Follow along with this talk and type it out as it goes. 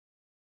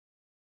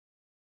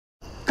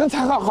刚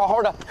才还好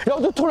好的，然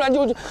后就突然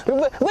就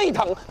胃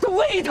疼，这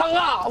胃疼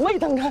啊，胃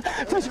疼啊，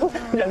这就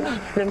人呢，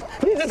你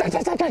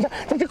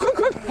这快！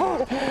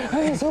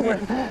哎呀，小鬼，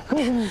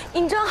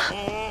尹正，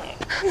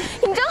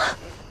你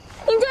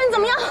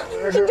怎么样？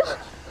尹正，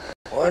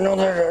我让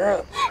他忍。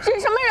忍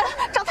什么忍？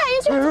找太医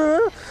去。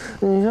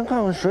你先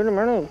看看水里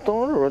面那个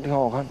灯，是不是挺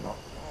好看的？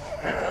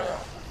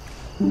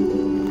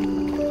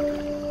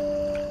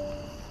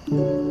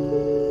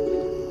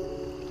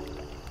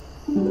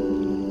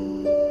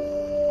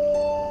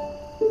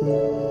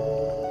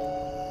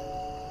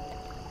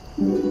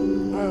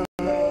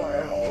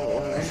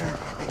没事。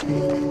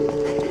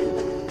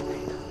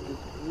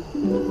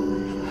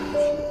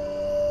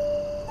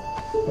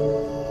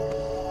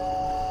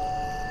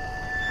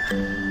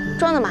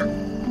装的吗？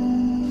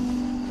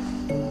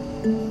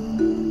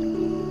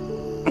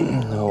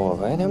我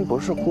白天不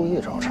是故意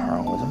找茬，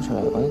我就是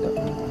有一点。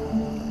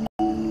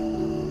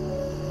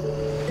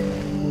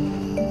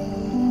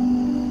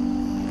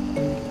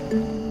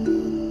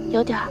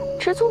有点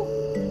吃醋。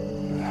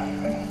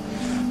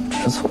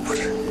吃醋不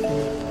至于。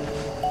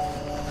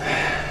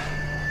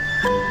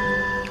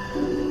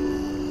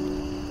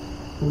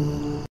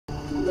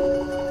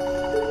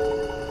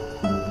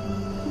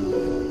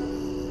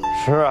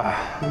是啊，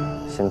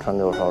新川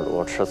六少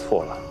主吃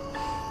醋了。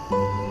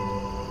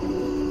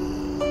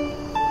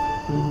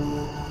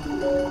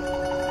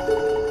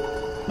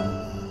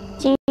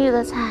今日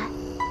的菜，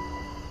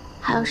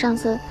还有上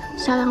次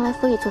肖阳来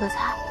府里做的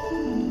菜，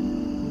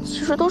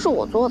其实都是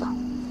我做的。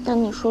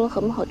但你说了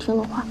很不好听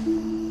的话，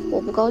我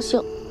不高兴。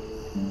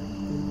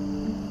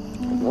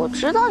我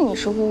知道你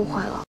是误会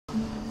了，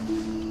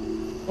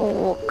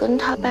我跟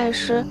他拜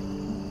师，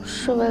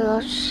是为了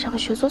想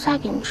学做菜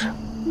给你吃。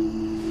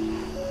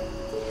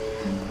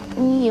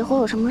你以后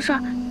有什么事儿，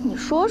你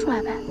说出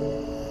来呗。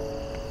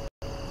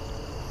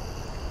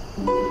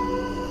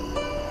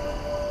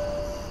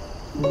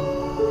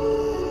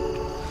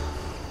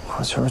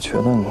我就是觉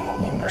得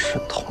你们是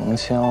同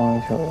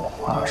乡，又有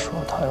话说，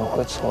他又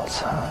会做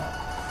菜，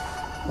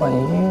万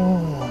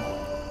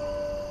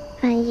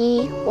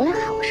一我俩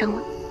好上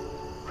了，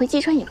回济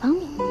川也方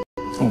便。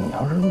你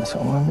要是这么想，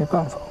我也没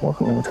办法，我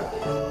可没有这个意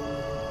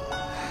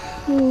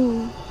思。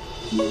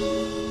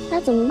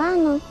那怎么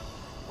办呢？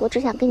我只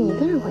想跟你一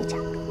个人回家。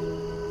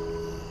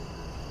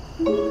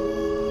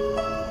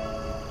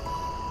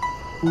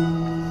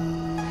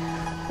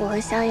我和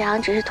萧阳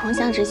只是同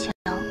乡之情，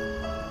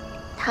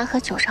他和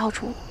九少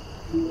主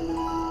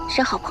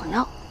是好朋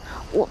友。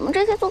我们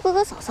这些做哥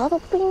哥嫂嫂的，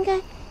不应该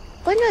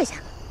关照一下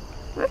吗？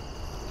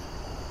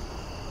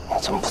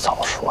你怎么不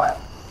早说呀？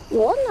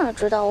我哪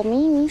知道我们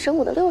一名神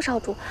武的六少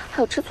主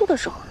还有吃醋的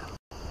时候呢？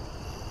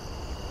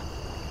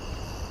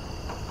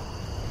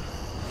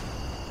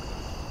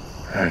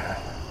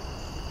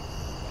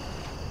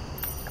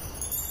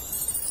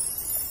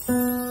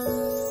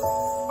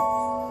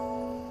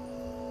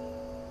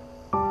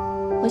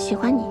我喜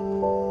欢你，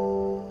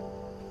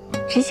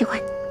谁喜欢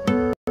你？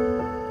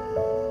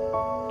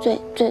最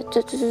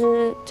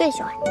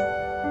喜欢你。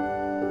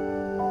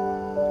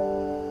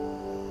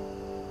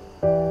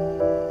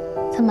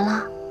怎么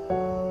了？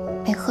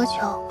没喝酒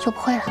就不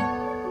会了？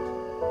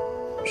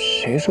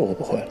谁说我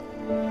不会了？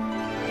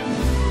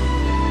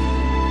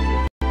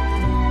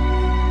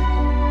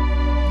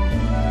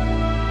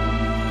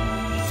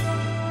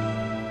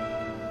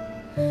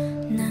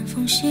南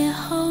风邂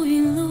逅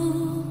云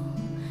露，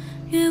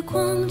月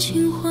光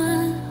轻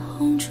唤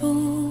红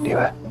烛。李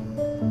伟，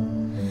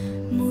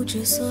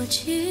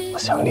我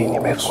想立你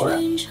为夫人。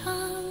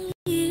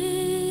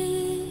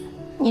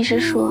你是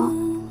说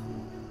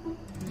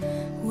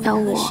要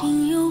我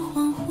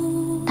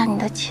当你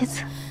的妻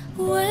子？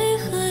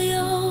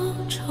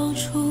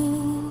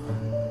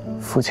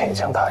父亲已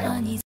经答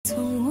应，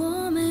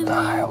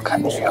但还要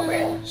看你愿不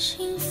愿意。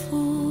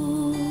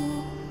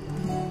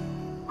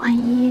万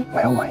一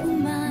没有万一，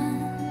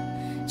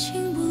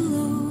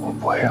我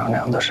不会让那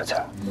样的事情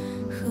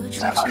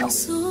再发生。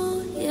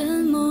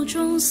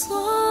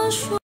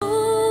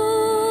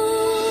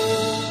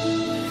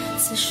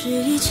此时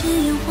一千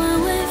烟化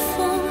为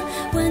风，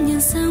万年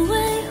散为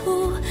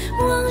雾，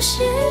往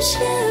昔皆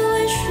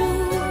为数。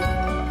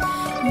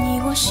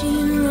你我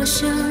心若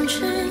相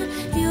知，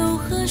又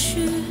何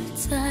须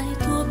再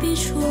多笔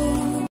触？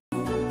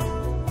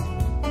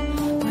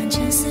万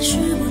千思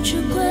绪不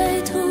知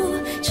归途，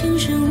情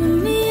深无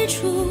觅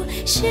处，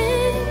心意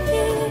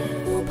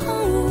无旁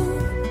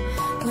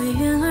骛。唯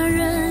愿二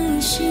人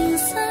一心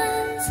三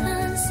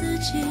餐，四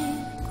季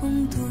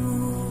共度。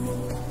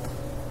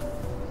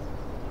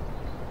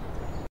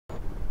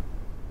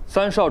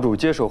三少主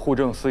接手护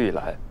政司以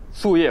来，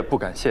夙夜不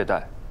敢懈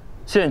怠，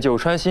现九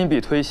川新币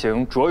推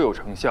行卓有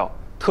成效，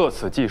特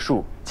此记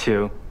述，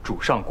请主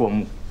上过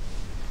目。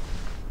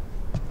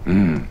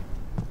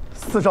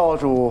四少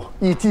主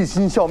亦尽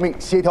心效命，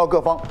协调各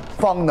方，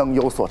方能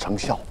有所成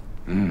效。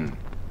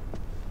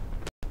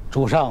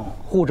主上，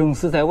护政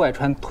司在外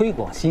川推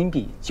广新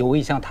币，久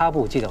未向他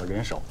部借调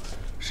人手，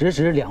实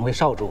指两位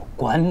少主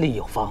管理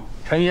有方。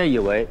臣也以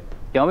为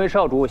两位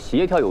少主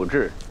协调有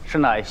致，实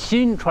乃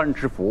新川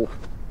之福。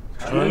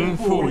臣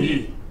附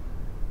议。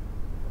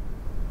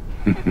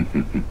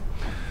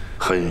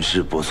很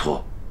是不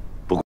错，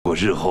不过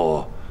日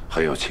后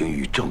还要勤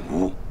于政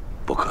务，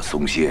不可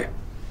松懈。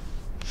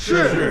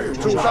是，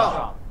主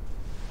上。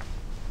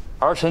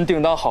儿臣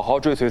定当好好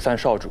追随三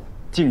少主，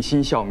尽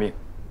心效命。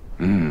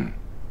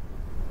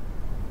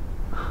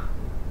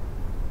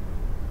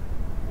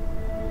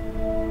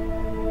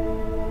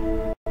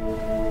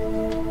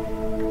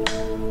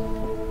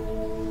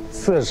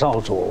四少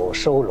主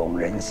收拢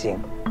人心，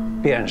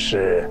便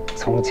是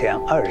从前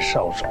二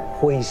少主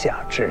麾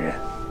下之人，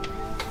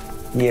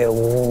也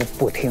无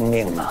不听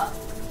命啊。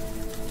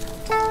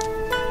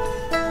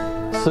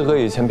四哥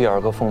以前比二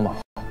哥锋芒，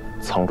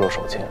藏拙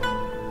守谦，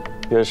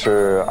越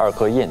是二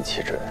哥厌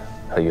弃之人，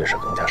他越是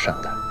更加善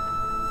待。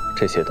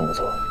这些动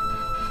作，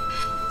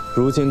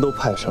如今都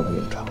派上了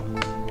用场。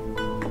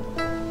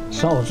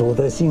少主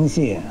的心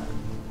性，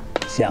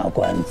下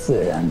官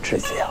自然知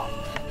晓。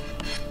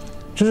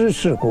知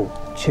世故，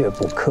却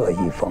不刻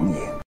意逢迎。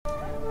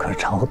可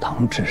朝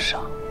堂之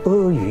上，阿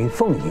谀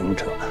奉迎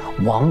者，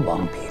往往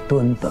比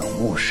敦本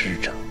务实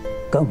者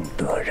更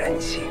得人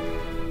心。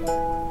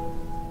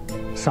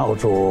少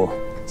主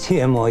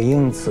切莫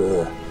因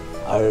此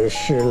而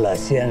失了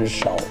先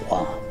手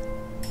啊！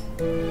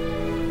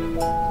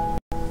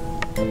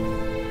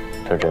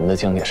这人的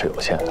精力是有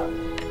限的，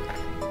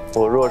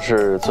我若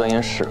是钻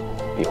研事物，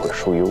必会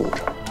疏于务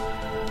正。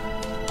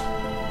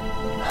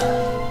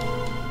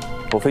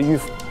不非迂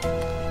腐，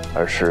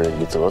而是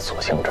以责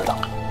所行之道。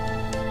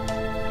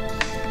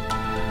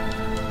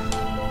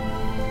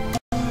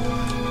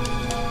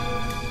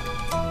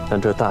但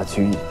这大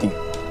局已定，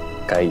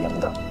该赢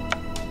的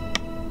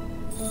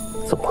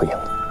怎么会赢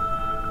呢？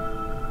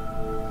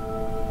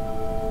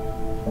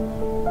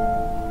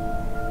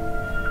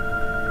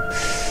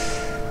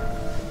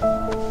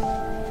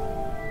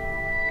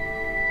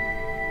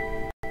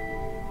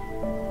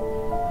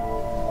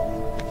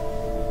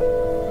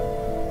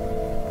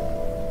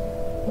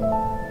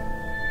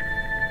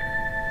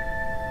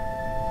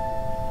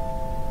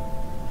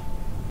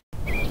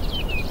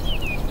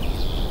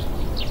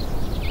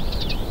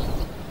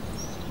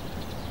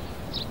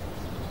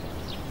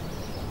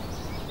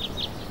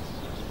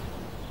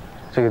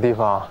这个地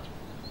方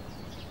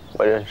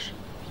我认识，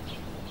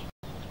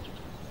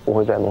不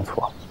会再弄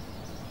错。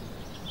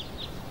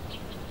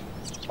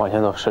往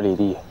前走10里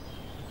地，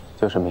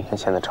就是明天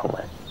县的城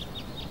门。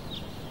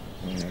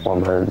我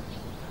们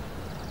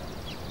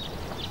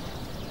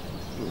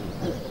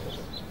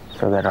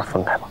就在这儿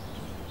分开吧。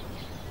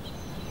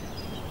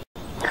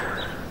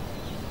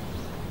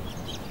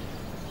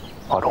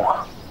保重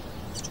啊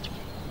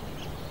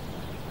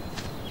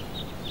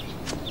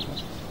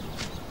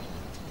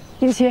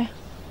！117。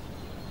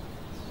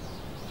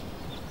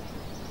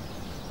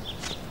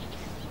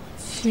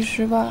其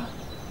实吧，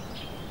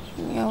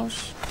你要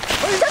是……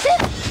小心！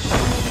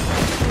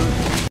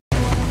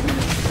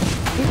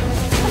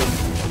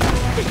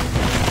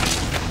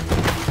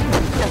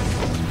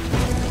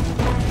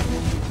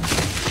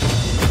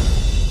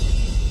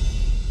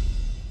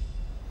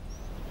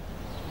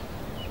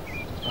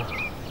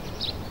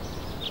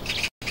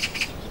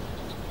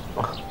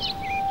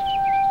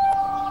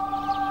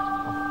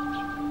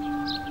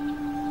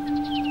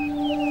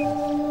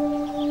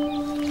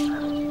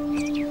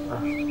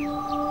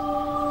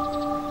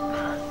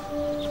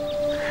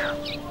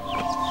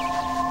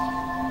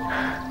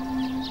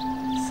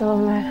死了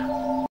没？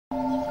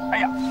哎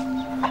呀！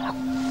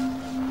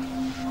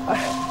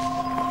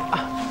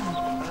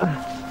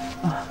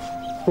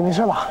你没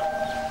事吧？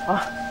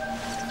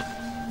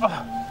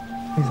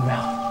你怎么样？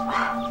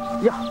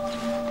呀，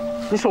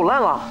你手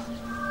烂了？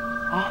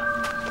啊？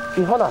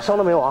你往哪伤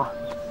都没有啊？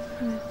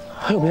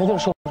还有别的地儿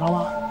受伤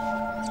吗？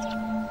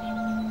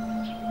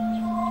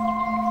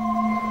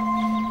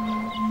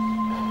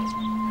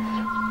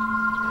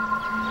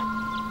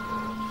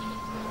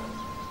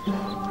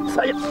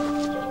哎呀！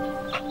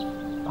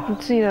你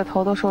自己的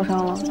头都受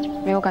伤了，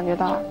没有感觉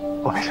到？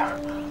我没事，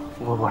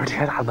我是直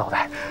接打的脑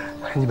袋。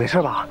你没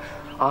事吧？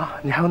啊，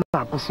你还有哪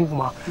儿不舒服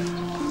吗？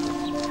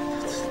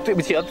对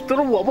不起啊，都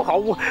是我不好，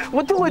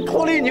我就会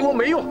拖累你，我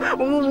没用，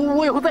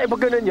我以后再也不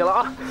跟着你了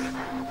啊！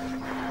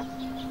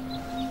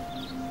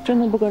真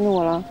的不跟着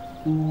我了？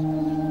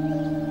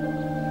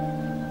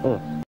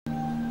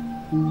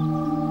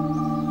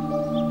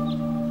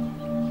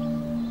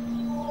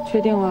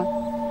确定了？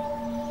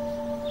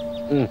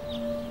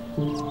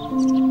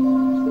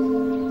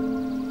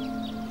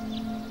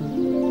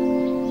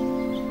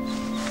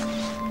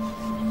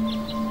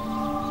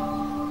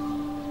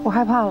我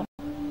害怕了。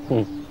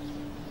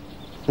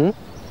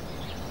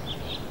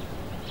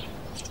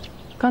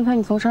刚才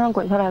你从山上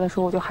滚下来的时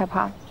候，我就害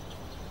怕了。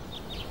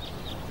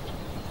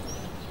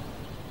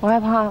我害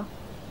怕，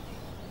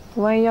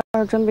我万一要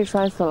是真被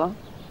摔死了，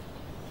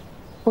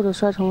或者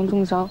摔成了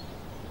重伤，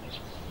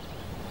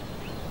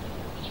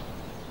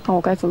那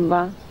我该怎么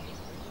办？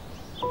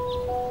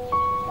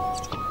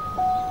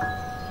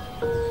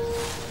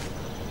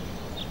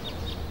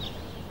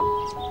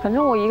反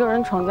正我一个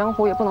人闯江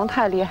湖也不能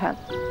太厉害了，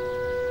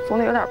总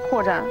得有点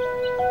破绽。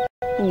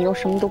你又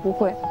什么都不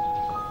会，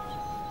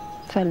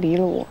再离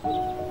了我，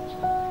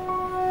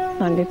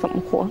那你得怎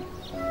么活？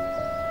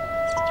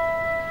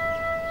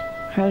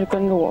还是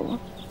跟着我吧。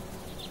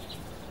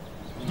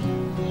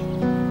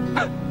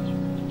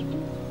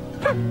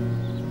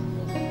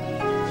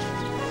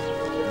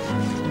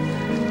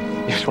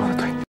你说的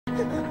对。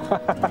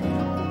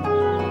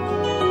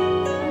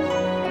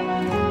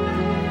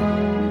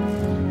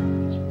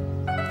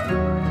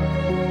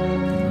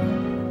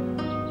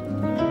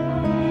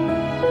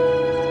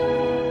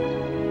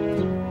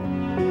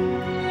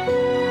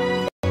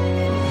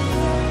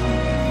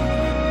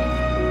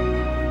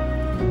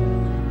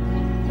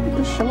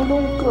什么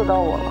东西硌到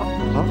我了？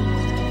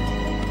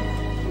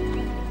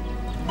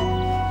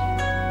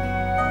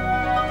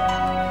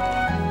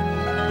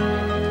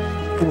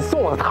给你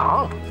送了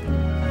糖。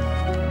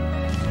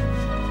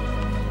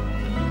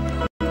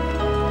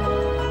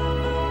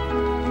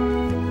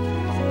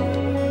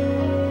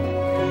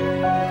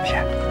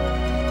天。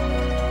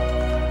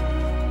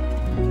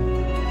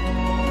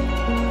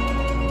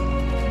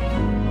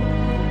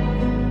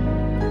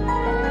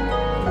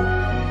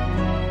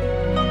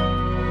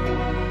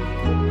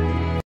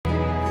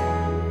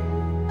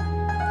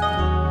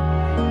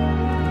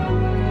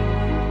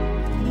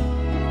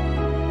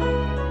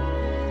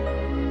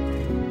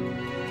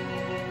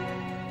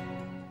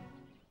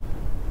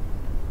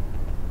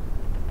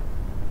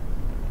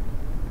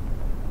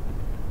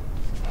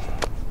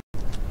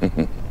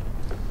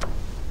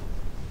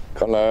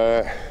看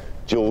来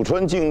九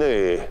川境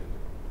内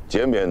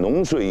减免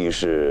农税一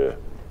事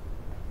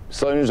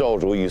，3少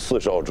主与4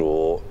少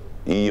主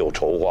已有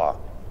筹划。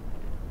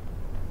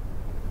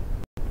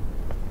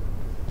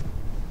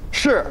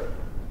是。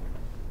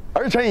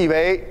儿臣以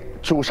为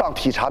主上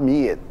体察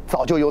民隐，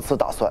早就有此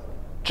打算，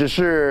只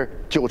是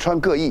九川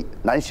各邑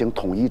难行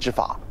统一之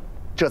法，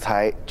这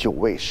才久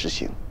未实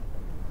行。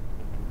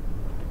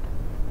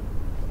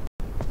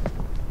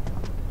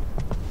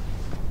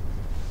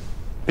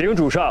禀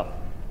主上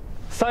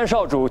，3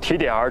少主提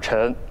点儿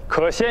臣，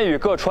可先与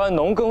各川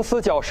农耕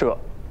司交涉，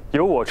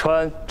由我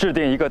川制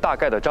定一个大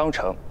概的章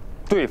程，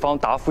对方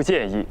答复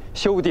建议，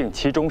修订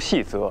其中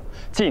细则，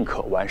尽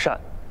可完善。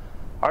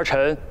儿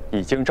臣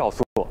已经照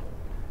做。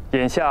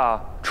眼下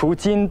除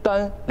金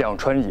丹2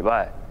川以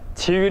外，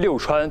其余6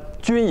川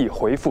均已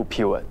回复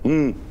批文。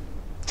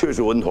确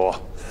实稳妥。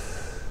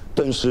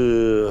但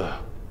是，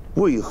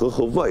为何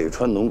和外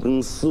川农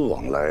耕司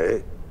往来，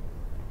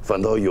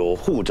反倒有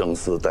户政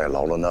司代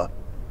劳了呢？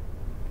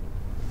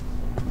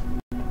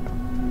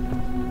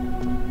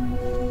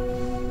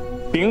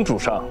禀主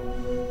上，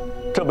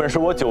这本是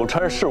我九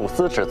川事务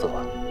司职责，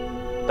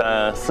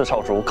但4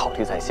少主考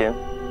虑在先，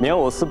免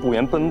我司部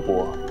员奔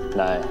波，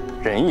乃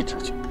仁义之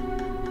举。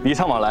礼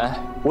尚往来，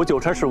我九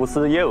川事务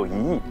司也有1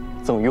亿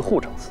赠于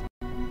户政司。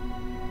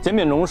减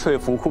免农税，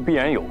府库必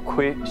然有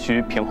亏，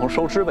需平衡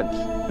收支问题。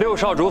6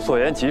少主所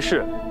言极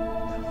是，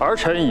儿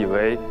臣以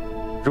为，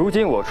如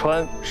今我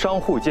川商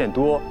户渐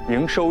多，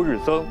营收日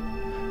增，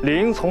理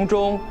应从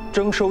中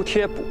征收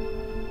贴补，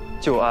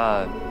就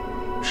按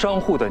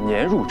商户的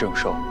年入征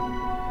收。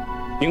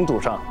禀主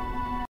上，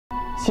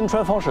新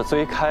川方式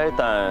虽开，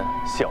但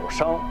小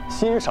商、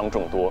新商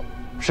众多，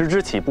时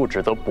之起步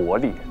只得薄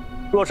利。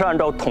若是按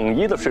照统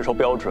一的税收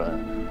标准，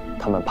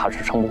他们怕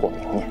是撑不过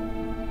明年。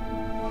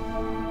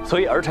所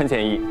以儿臣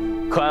建议，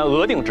可按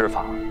额定之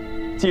法，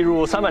计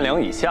入3万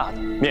两以下的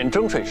免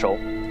征税收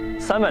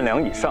，3万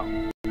两以上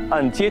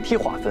按阶梯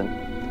划分，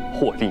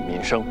获利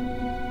民生。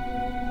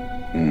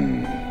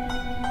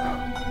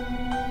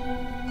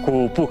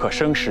谷不可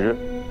生食，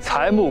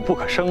财木不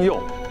可生用。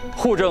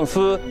户政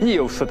司亦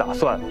有此打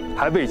算，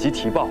还未及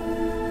提报，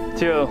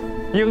竟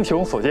英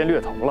雄所见略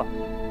同了。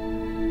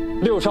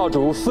6少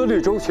主思虑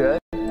周全，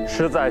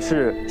实在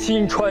是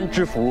新川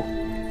之福。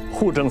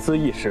户政司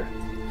议事。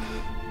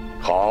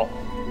好，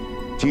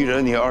既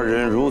然你2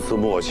人如此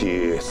默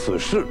契，此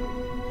事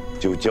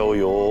就交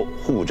由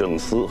户政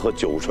司和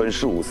九川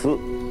事务司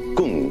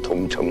共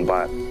同承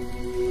办。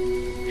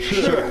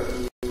是。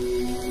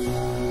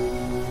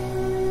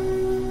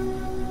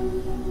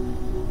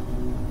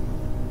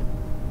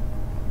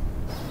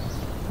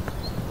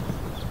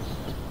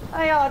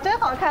哎呦，真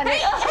好看！这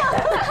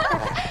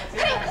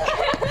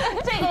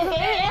个给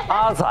你。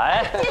阿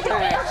仔，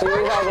徐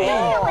少主，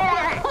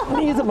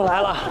你怎么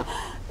来了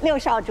？6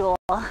少主，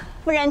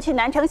夫人去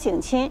南城省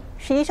亲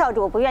，11少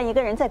主不愿一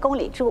个人在宫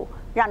里住，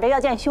嚷着要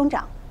见兄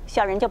长，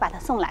小人就把他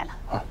送来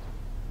了。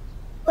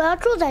我要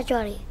住在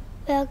这里，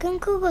我要跟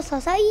哥哥嫂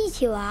嫂一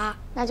起玩。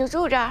那就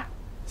住这儿。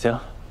行，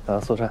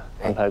苏珊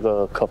安排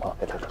个客房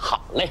给他住。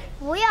好嘞。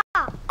不要，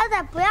阿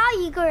仔不要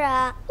一个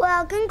人，我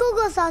要跟哥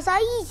哥嫂嫂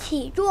一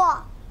起住。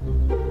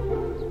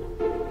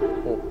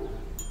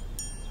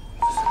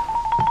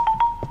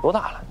多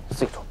大了？你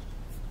自己住。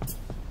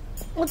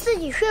我自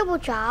己睡不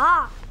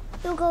着。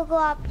六哥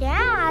哥，别让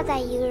阿仔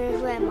一个人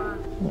睡嘛。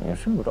你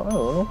睡不着，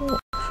有人跟我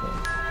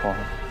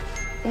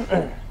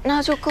睡。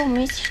那就跟我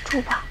们一起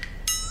住吧。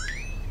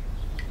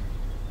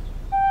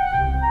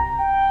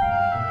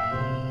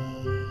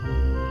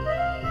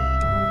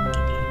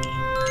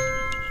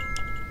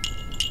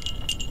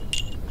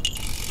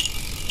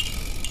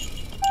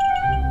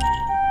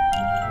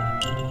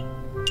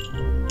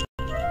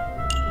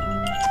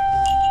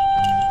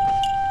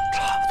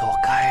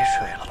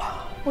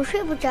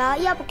着，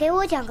要不给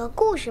我讲个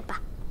故事吧？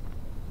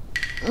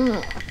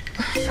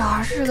小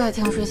孩是该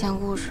听睡前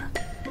故事。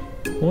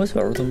我小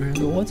时候都没人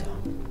给我讲。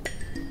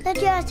那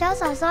这样，小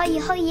嫂嫂以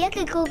后也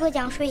给哥哥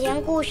讲睡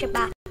前故事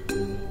吧。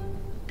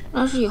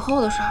那是以后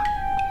的事儿。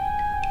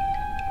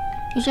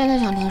你现在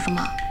想听什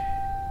么？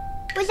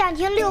我想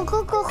听六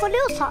哥哥和六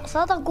嫂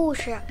嫂的故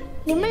事。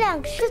你们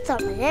两个是怎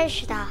么认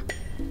识的？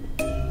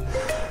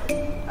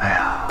哎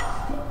呀，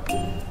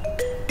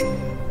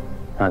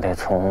那得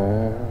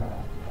从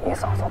你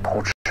嫂嫂偷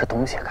吃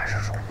东西开始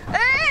说。哎，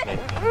你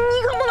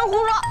可不能胡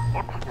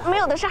说，没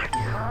有的事儿。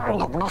你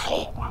可不能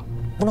说谎，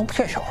不能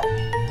骗小孩。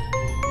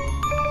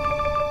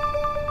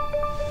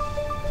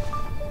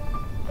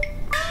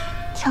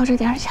挑着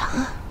点讲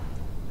啊。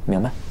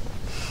明白。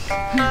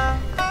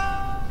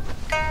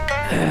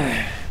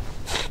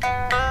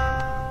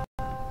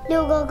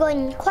六哥哥，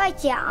你快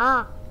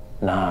讲。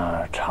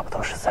那差不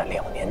多是在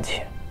2年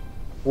前，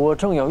我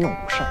正要用午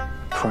膳，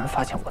突然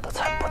发现我的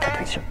菜不太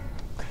对劲，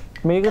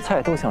每个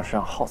菜都像是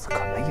让耗子啃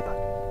了一般，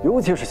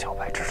尤其是小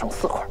白只剩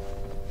4块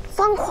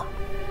，3块，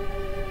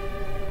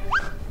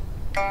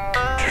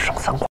只剩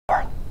3块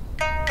了。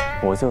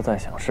我就在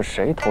想是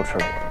谁偷吃了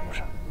我的午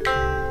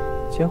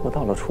膳，结果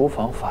到了厨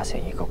房，发现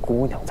一个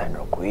姑娘在那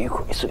儿鬼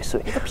鬼祟祟。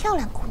一个漂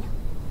亮姑娘。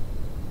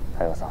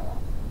还有撒谎？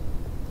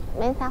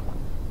没撒谎。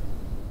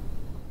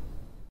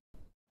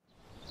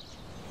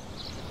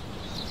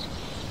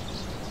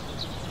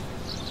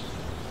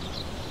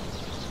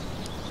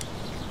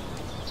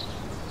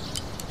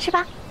吃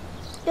吧。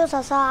六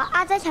嫂嫂，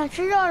阿仔想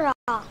吃肉肉。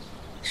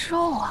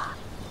肉啊，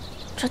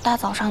这大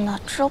早上的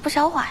吃肉不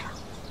消化呀。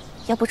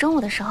要不中午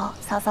的时候，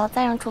嫂嫂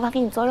再让厨房给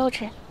你做肉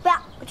吃。不要，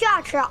我就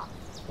要吃肉。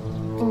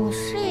你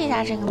试一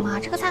下这个嘛，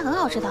这个菜很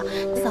好吃的，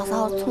你嫂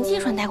嫂从济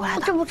川带过来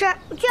的。不吃，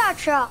我就要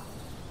吃肉。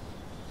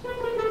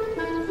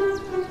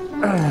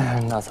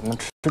那咱们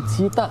吃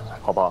鸡蛋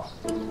好不好？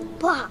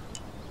不好，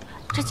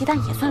这鸡蛋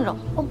也算肉。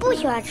我不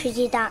喜欢吃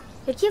鸡蛋，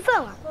有鸡粪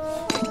味。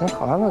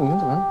好了，那你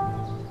怎么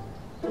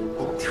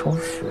挑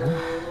食？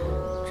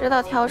知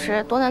道挑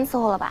食多难伺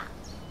候了吧？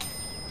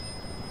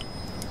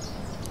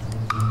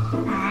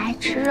来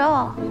吃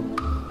肉。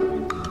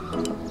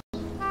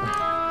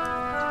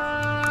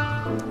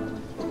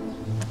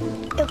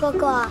六哥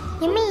哥，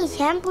你们以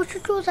前不是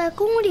住在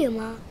宫里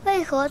吗？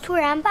为何突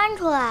然搬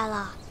出来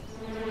了？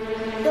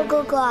六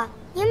哥哥，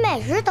你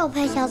每日都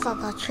陪小嫂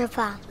嫂吃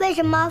饭，为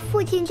什么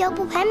父亲就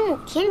不陪母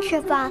亲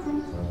吃饭？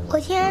我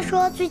听人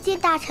说最近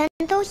大臣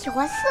都喜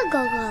欢4哥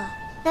哥了，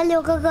那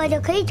六哥哥就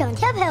可以整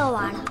天陪我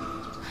玩了。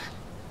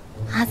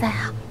阿仔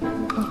啊，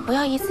你不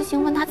要一次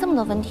性问他这么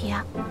多问题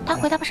啊，他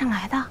回答不上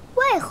来的。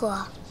为何？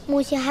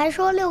母亲还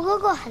说六哥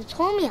哥很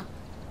聪明，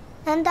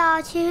难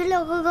道其实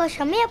六哥哥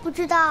什么也不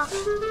知道？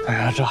哎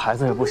呀，这孩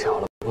子也不小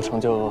了，不成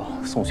就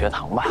送学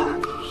堂吧？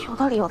有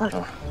道理，有道理。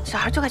小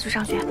孩就该去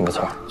上学，没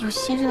错。有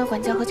先生的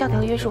管教和教条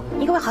的约束，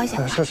一定会好一些。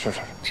是。吃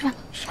饭。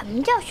什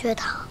么叫学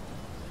堂？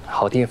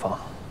好地方。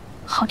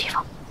好地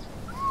方。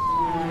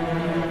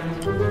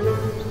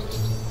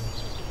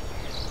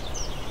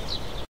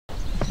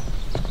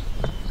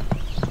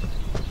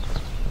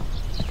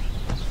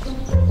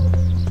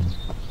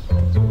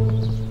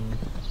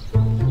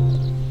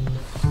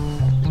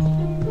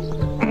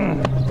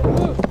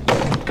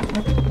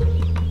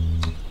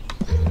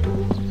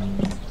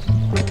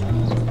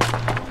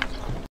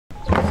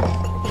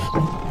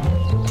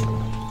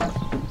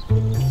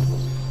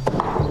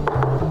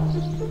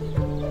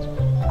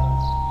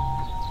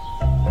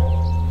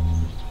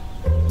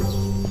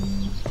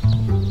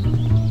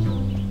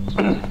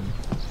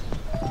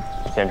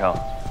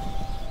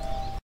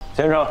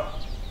先生，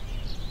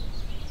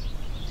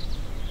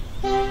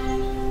哎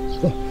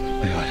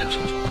呀，叔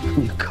叔，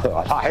你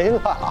可来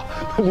了！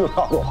刘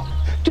少主，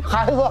这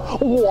孩子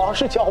我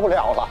是教不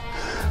了了。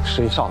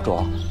石少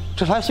主，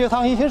这来学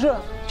堂一些事，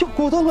就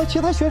鼓动了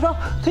其他学生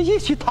他一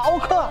起逃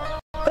课，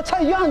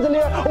在院子里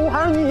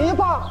玩泥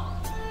巴。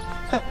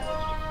哎，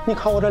你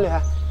看我这脸，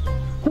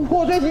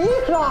我这衣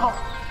裳。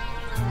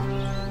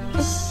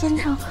先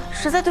生，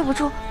实在对不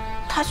住，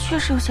他确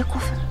实有些过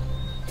分。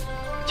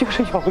就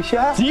是有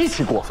些极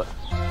其过分，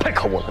太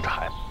可恶了，这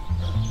孩子。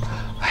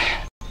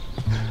哎，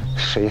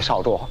石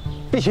少主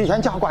必须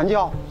严加管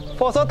教，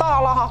否则大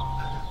了，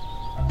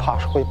怕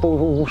是会步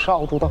入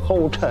少主的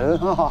后尘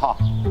啊！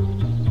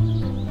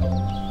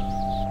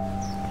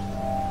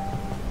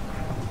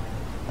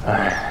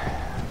哎，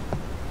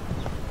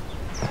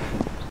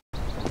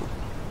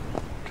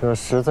这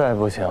实在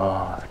不行，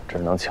只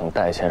能请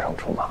戴先生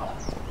出马了。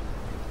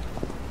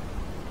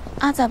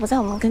阿仔不在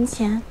我们跟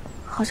前，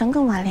好像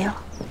更顽劣了。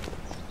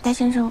戴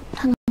先生，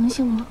他能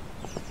行吗？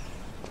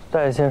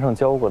戴先生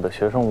教过的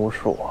学生无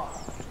数，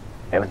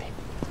没问题。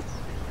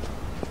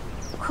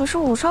可是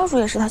武少主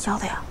也是他教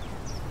的呀。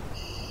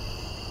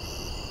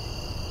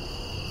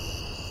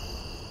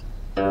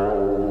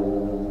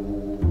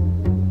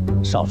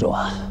少主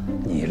啊，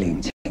你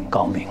另请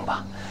高明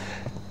吧。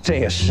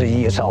这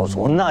11少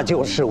主那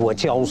就是我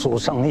教书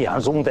生涯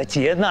中的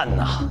劫难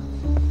呐。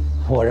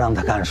我让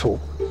他看书，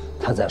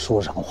他在书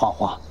上画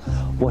画；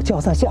我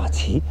叫他下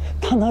棋，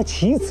他拿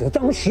棋子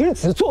当石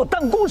子做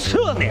弹弓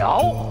射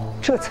鸟，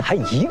这才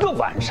1个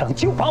晚上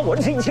就把我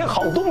这些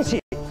好东西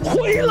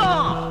毁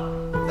了。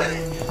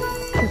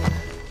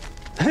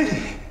哎，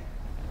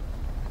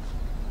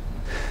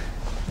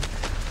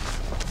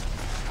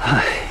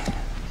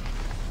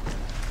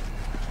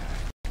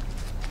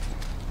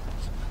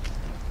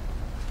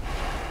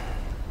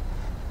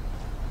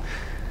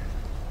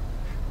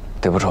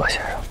对不住啊，先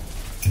生。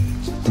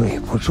对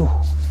不住，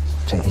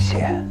这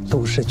些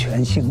都是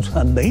全星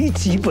川没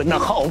几本的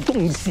好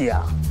东西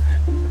啊。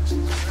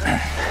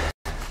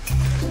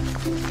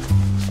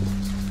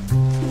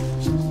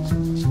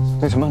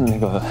那什么，那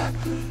个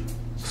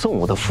宋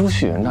武的夫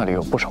婿那里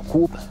有不少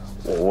孤本，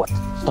我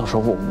到时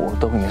候我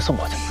都给您送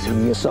过去。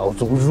齐少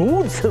主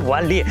如此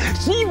顽劣，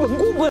几本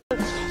孤本。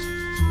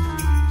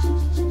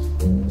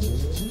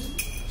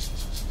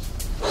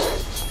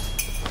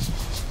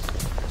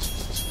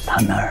他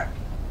那儿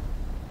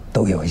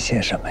都有一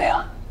些什么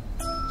呀？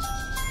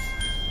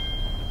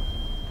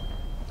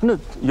那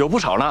有不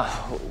少呢，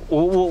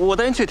我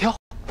带您去挑，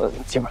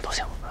几本都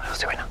行，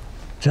随便拿。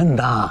真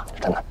的？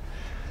真的。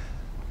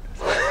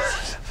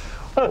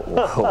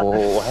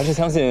我还是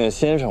相信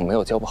先生没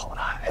有教不好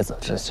的孩子，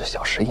这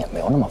小石也没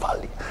有那么顽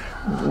劣。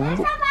我要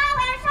上房，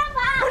我要上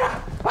房！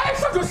哎，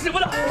上就使不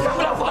了，上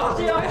不了房。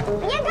别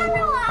跟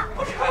着我！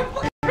不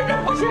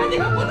是，你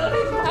可不能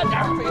差点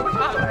追不上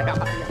来呀！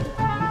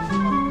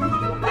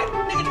哎，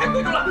那个太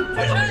贵重了，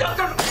追上这。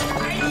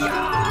哎呀，追别跑！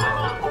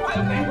哎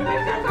呦！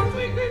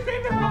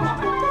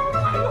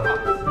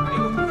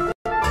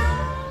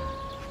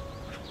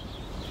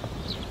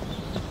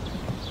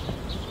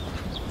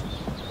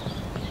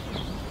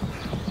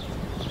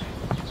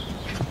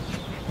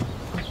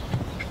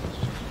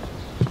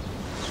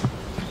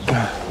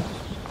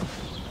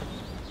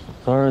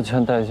昨日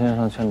劝戴先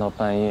生劝到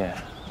半夜，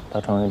他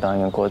终于答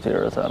应过几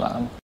日再来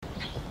了。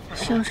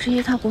小师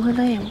爷他不会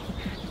累吗？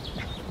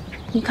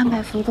你看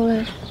百福都累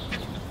了。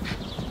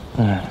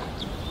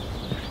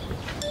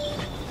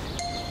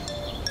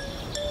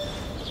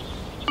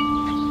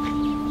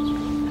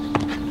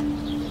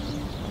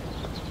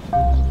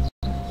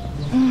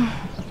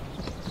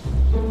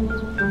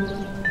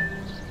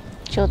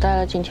就带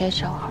了几天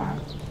小孩，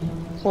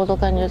我都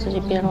感觉自己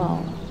变老了。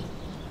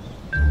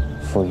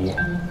傅姨，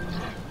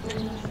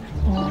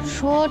我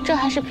说这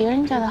还是别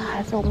人家的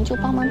孩子，我们就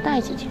帮忙带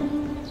几天。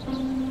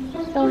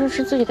要是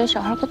是自己的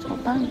小孩，可怎么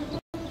办呢？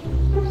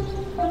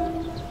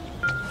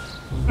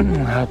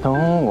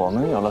等我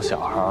们有了小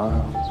孩，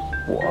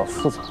我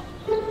负责。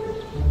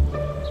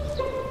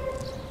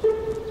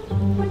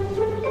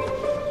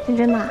认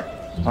真的？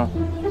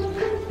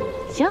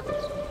行，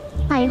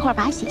那一会儿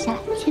把它写下来，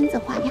签字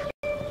画押。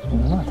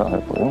那倒也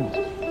不用。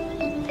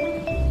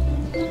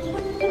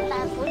百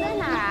福在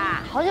哪儿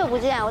啊？好久不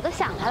见，我都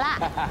想他了。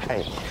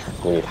嘿，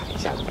故意谈一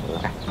下，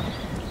看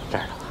这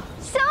儿了。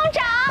兄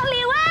长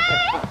李威，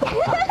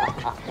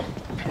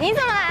你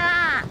怎么来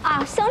啦？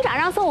啊，兄长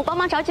让宋武帮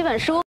忙找几本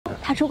书，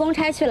他出公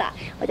差去了，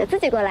我就自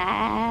己过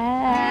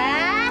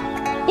来。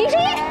尹十一，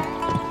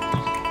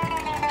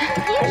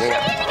尹十一，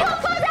你给我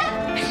放下！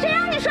谁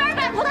让你说是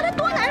百福的？他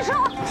多难受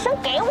啊！先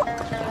给我，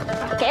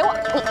给我，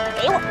你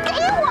给我，给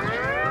我！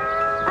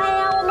哎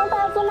呀，我们百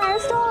福难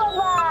受了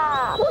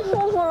吧？不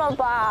舒服了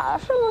吧？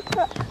是不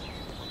是？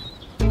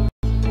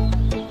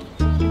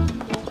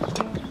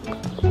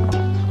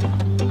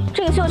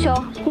这个绣球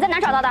你在哪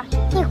找到的？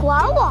你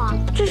管我？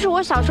这是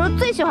我小时候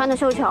最喜欢的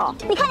绣球，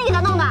你看你给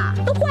它弄的，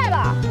都坏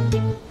了。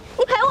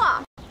你赔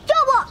我！要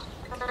不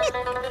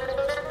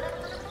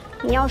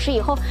你要是以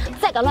后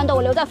再敢乱动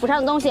我留在府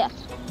上的东西，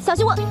小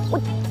心我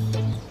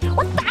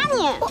打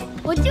你！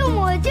我就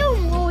摸，我就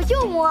摸，我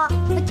就摸，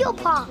我就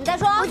碰。你再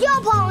说，我就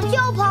碰，我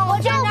就碰，我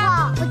就碰，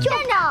我就站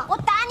着，我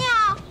打你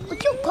啊！我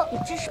就碰，你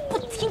真是不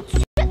听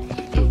劝。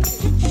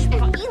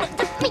你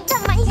这被他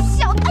蛮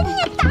小，哎，你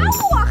也打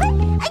我，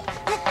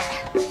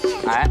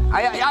还哎，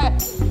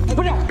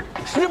不是，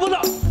使不得。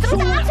怎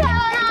么打起来了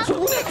呢？出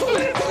来！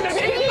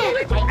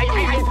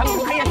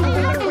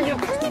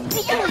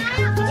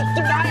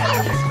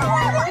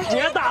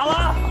别打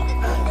了！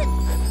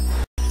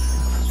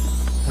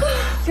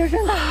就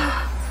真的。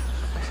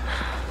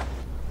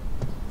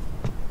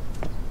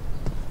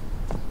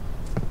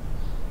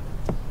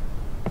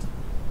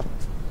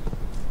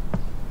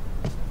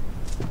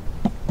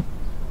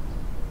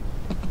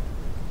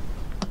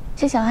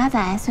这小阿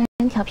仔虽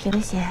然调皮了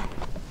些，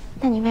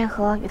但你为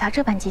何与他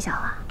这般计较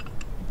啊？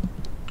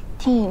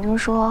听尹中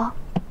说，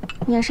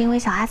你也是因为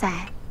小阿仔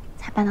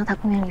才搬到他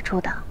公园里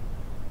住的，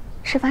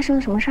是发生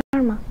了什么事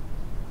儿吗？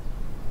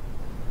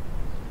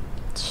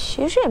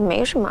其实也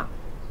没什么，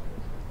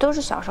都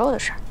是小时候的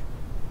事儿。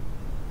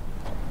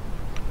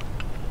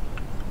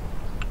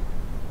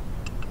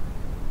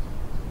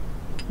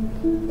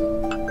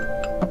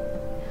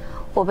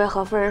我被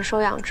何夫人收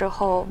养之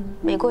后，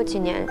没过几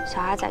年，小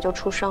阿仔就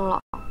出生了。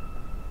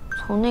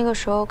从那个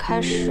时候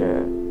开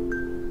始，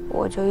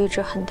我就一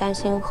直很担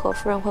心何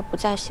夫人会不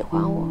再喜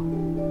欢我。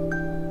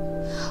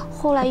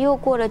后来又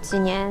过了几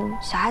年，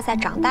小阿仔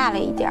长大了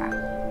一点儿，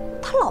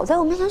他老在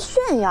我面前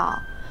炫耀，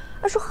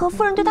说何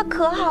夫人对他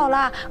可好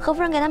了，何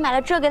夫人给他买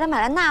了这，给他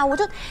买了那，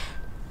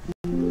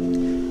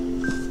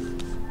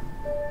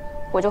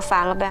我就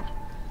烦了呗，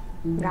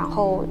然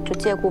后就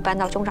借故搬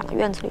到兄长的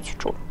院子里去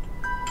住了。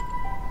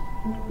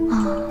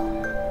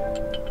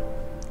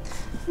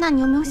那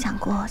你有没有想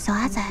过，小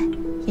阿仔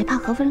也怕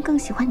何夫人更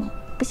喜欢你，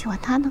不喜欢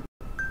他呢？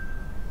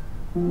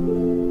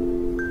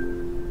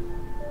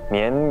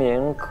绵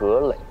绵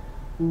葛垒，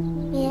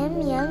绵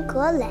绵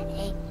葛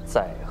垒，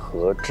在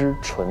河之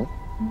唇，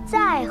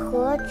在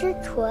河之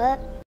唇，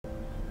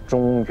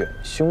中远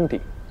兄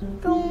弟，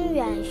中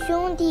远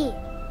兄弟，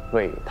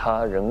为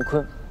他人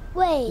坤，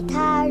为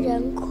他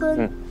人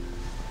坤。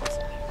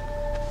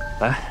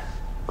来，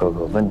哥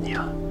哥问你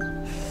啊，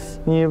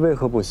你为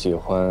何不喜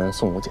欢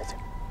宋武姐姐？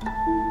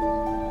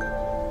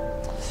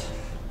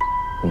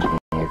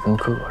你跟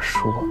哥哥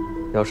说，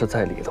要是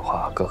在理的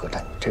话，哥哥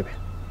站你这边。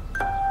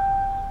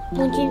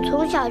母亲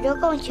从小就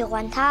更喜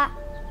欢他，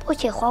不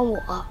喜欢我。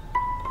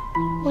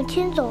母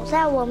亲总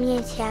在我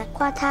面前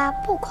夸他，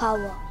不夸我。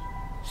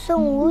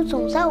宋武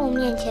总在我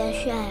面前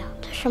炫耀，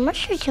他什么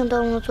事情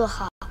都能做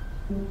好，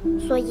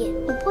所以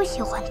我不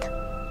喜欢他。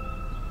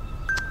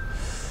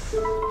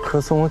可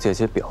宋武姐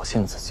姐表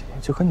现自己，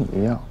就和你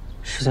一样，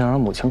是想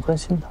让母亲欢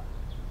心的。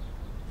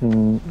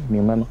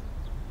明白吗？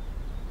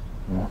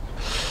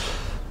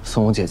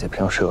宋武姐姐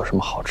平时有什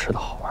么好吃的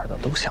好玩的，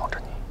都想着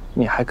你，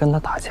你还跟她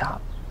打架，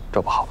这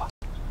不好吧？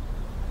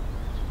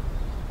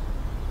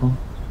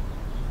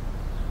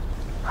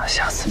那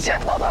下次见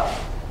到她，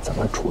咱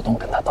们主动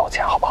跟她道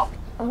歉，好不好？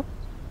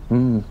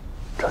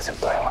这就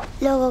对了。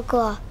六哥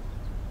哥，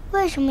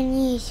为什么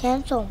你以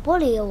前总不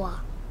理我？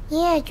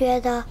你也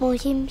觉得母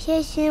亲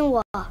偏心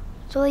我，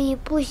所以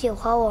不喜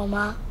欢我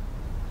吗？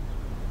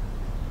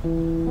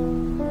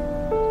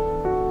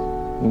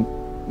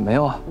没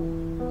有啊，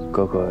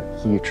哥哥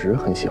一直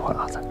很喜欢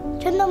阿仔。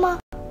真的吗？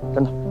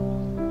真的。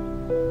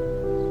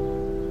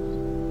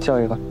笑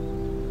一个。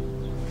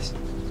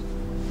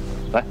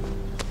来，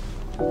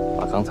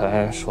把刚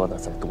才说的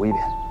再读一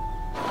遍。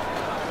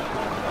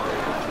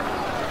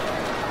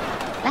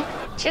来，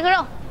吃个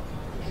肉。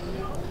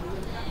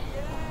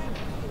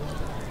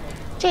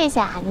这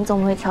下你总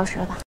不会挑食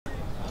了吧？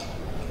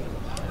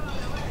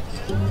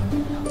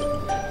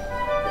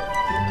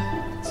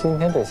今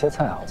天这些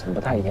菜好像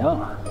不太一样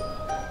啊。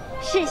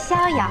是逍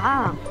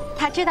遥，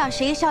他知道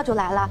11少主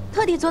来了，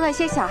特地做了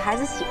些小孩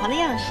子喜欢的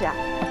样式。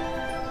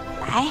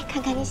来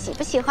看看你喜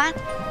不喜欢。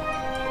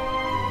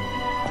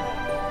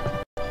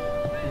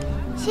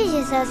谢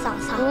谢三嫂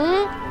嫂。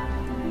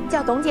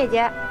叫董姐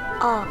姐。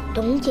哦，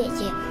董姐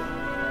姐。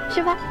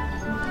吃吧。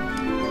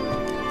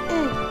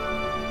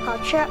好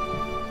吃，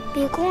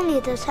比宫里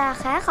的菜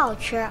还好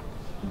吃。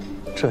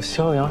这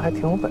逍遥还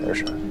挺有本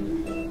事。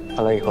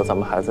看来以后咱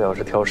们孩子要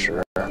是挑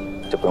食，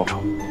就不用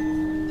愁。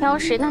挑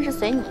食那是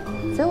随你，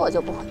随我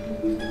就不会。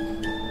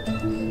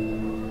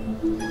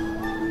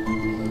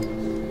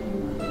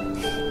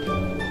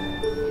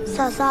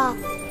嫂嫂，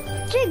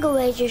这个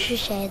位置是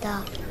谁的？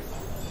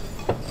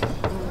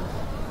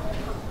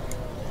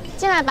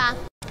进来吧。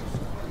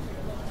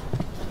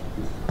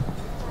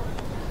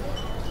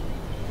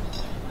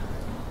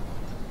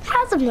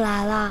他怎么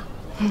来了？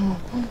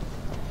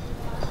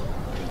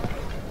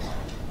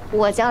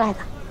我叫来的。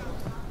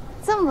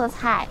这么多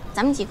菜，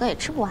咱们几个也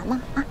吃不完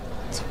嘛啊！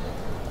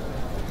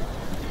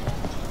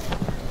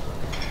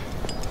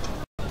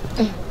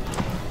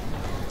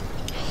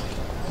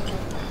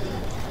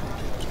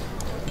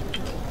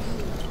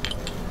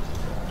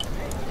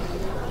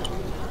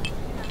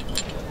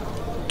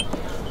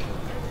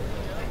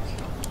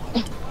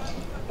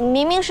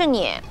明明是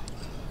你，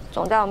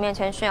总在我面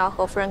前炫耀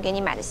何夫人给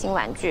你买的新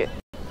玩具。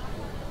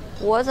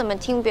我怎么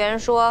听别人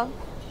说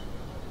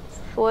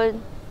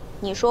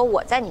你说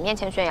我在你面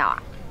前炫耀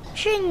啊？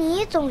是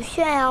你总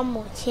炫耀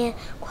母亲，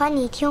夸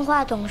你听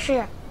话懂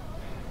事。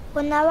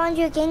我拿玩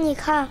具给你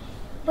看，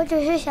我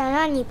只是想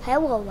让你陪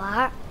我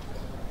玩。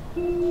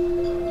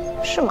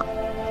是吗？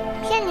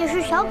骗你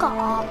是小狗。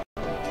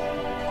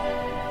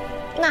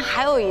那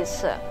还有一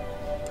次，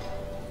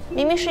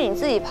明明是你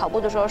自己跑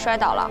步的时候摔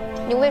倒了，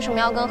你为什么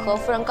要跟何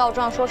夫人告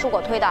状，说是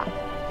我推的？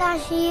那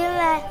是因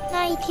为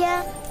那一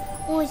天，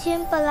母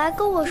亲本来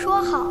跟我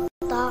说好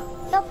的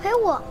要陪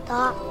我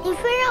的，你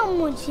非让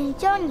母亲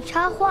教你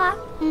插花，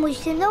母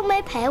亲都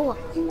没陪我。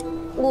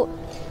我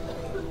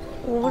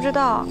不知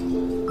道，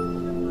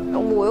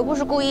我又不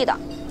是故意的。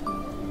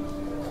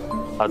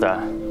阿仔，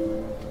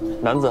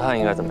男子汉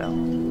应该怎么样？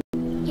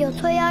有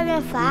错要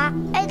认罚，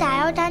挨打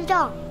要站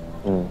正。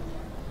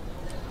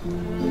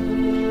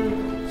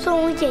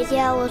宋武姐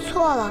姐，我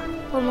错了，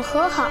我们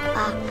和好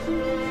吧。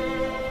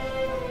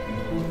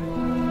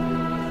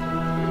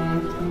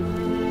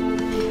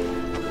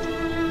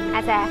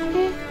阿仔，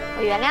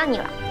我原谅你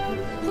了。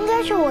应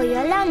该是我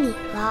原谅你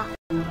了。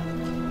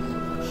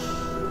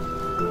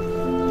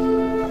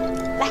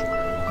来，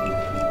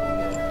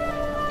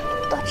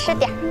多吃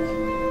点。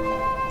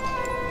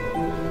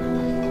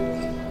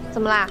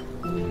怎么啦？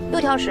又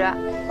挑食？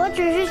我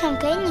只是想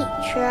给你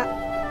吃。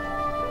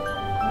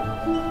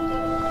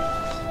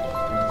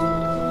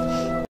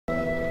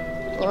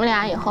你们俩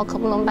完以后可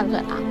不能拌嘴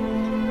了。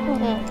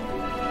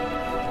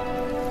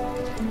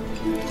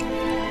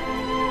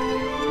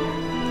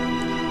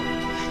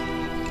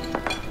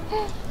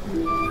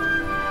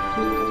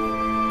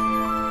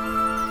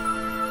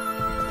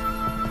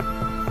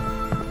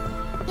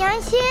娘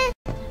亲，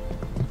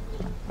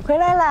回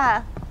来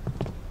啦，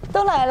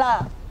都来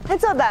了，快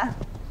坐吧。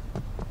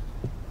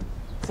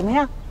怎么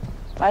样，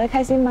玩得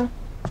开心吗？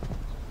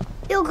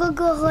六哥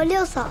哥和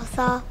六嫂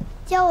嫂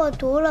教我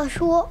读了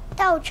书，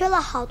带我吃了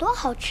好多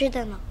好吃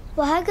的呢。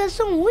我还跟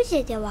宋武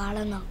姐姐玩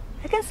了呢。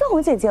还跟宋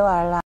武姐姐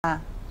玩了？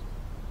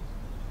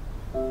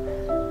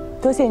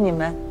多谢你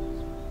们，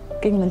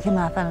给你们添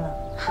麻烦了。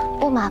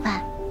不麻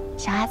烦，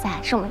小阿仔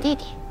是我们弟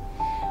弟。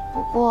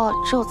不过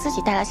只有自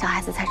己带了小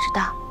孩子才知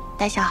道，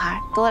带小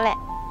孩多累。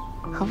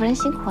何夫人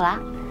辛苦了。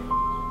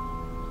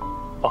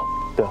哦，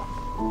对了，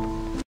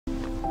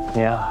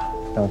你呀，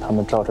让他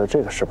们照着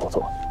这个食谱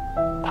做，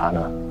他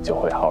呢就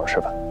会好好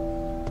吃饭。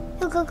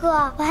六哥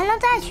哥，我还能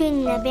再去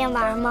你那边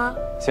玩吗？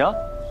行。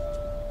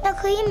那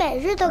可以每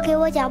日都给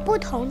我讲不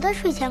同的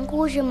睡前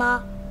故事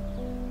吗？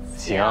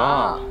行。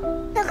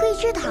那可以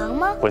吃糖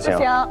吗？不行。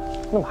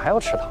那么还要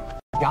吃糖？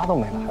牙都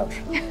没了还要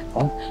吃？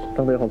啊，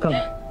张北，我看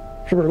看，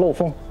是不是漏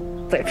风？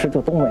再吃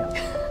就都没了。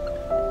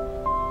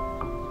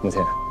母亲，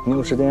你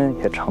有时间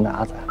也常带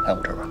阿仔来我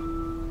这儿吧。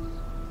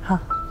好。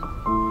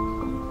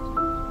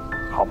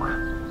好吧。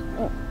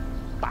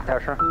大点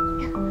声。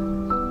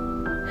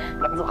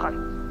男子汉。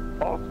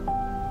好。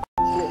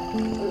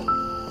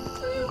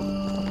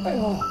哎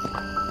呦。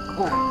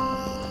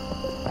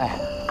哎，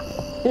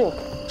哟，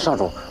少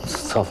主，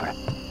侧夫人。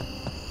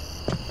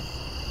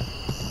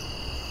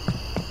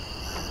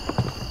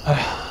哎呀，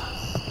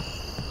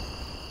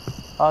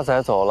阿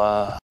仔走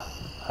了，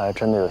还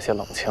真的有些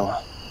冷清啊。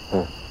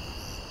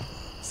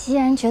既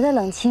然觉得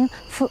冷清，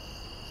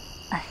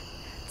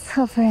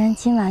侧夫人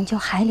今晚就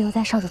还留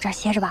在少主这儿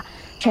歇着吧，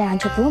这样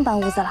就不用搬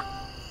屋子了，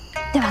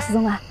对吧，司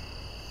总管？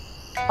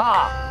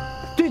啊，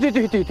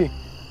对。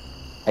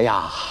哎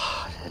呀，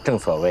正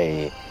所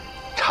谓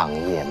长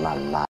夜漫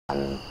漫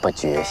不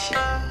觉醒，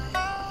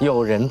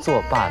有人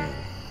作伴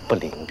不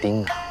伶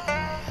仃啊。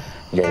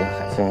人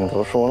很最近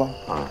读书了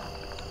啊。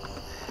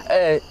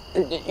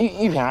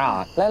玉萍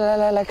啊，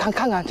来看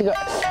看这个，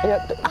哎呀，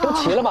都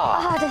齐了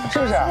吧？对，是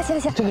不是？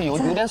行。这个有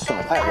点损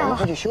坏，我们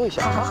快去修一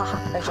下。好。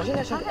哎，小心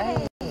点，哎，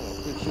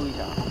修一下。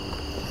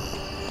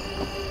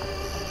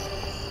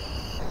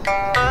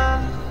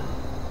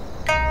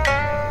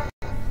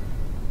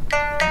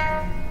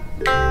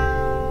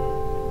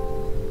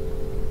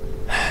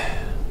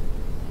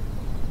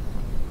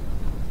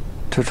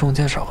这中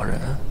间少个人，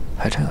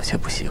还真有些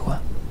不习惯。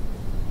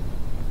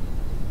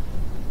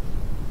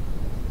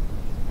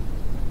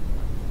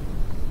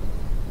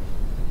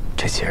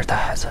这几日带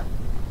孩子，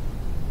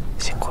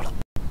辛苦了。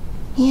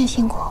你也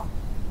辛苦，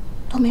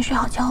都没睡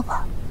好觉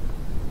吧？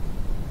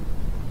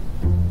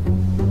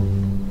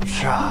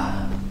是啊，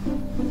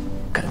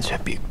感觉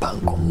比搬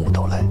公墓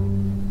都累。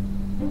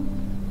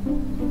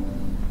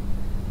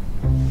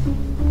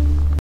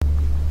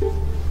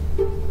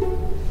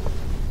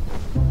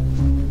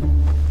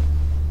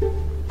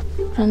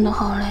真的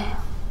好累啊！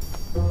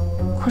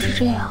可是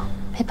这样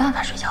没办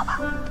法睡觉吧？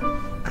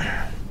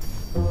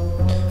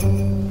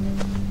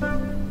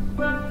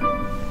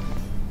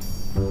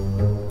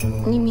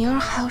你明儿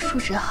还要述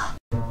职啊？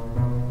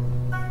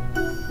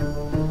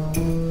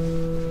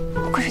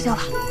快睡觉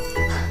吧。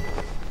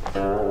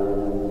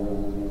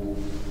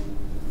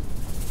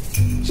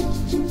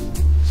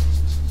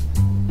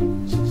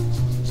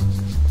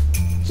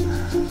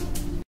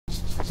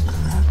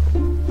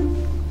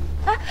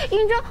哎，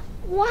嬴政，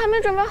我还没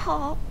准备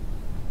好。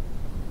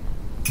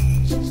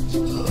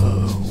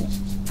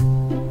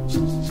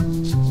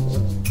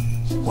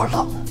我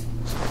冷。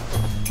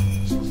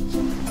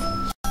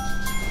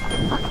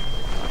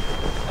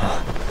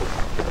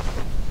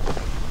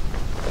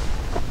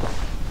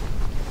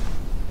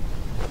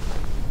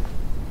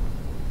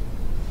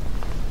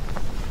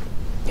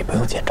你不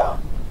用紧张，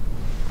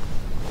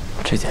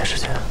这件事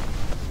情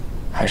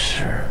还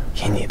是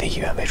以你的意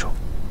愿为主。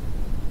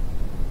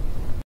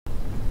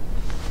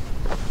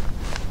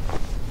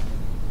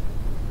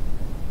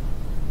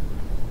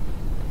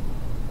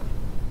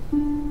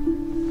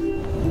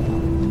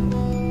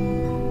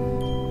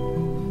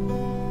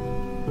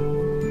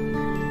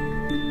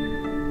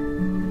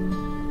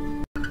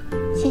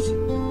谢谢，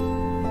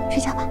睡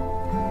觉吧。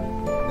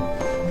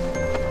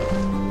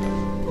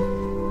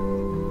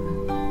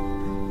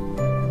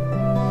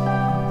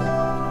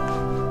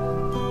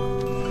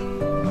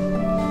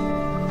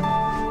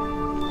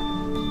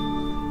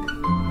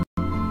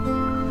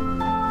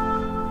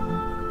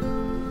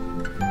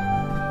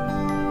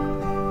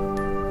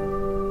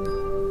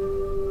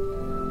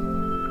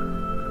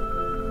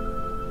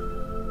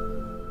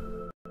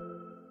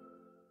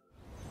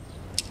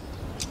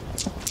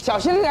小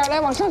心点，来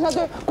往上下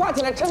对，挂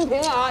起来抻平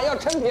啊，要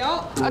抻平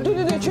啊！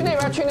对，去那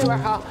边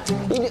啊，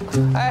一定，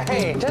哎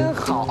嘿，真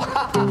好，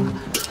哈哈！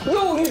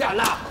哟，玉展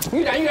呐，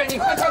玉展，你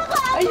快，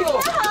哎呦，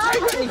才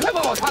哥，你快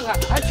帮我看看，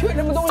还缺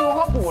什么东西，我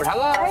好补上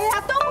啊！哎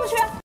呀，都不缺，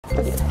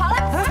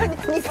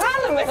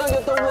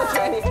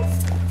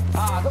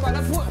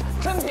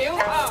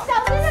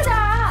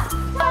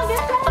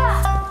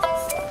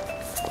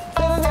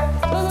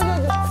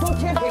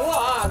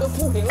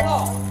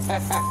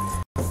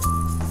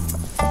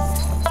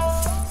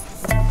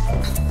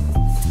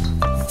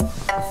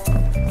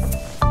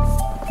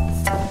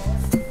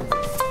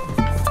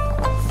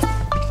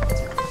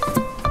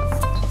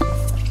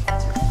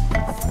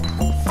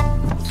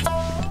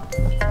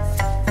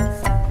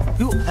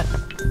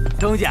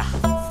钟家，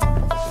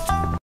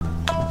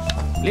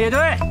列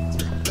队。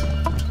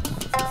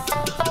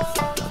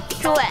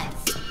诸位，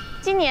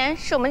今年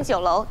是我们酒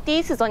楼第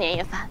一次做年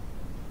夜饭，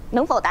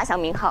能否打响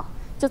名号，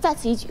就在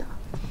此一举了。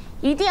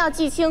一定要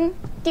记清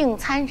订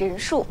餐人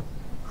数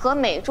和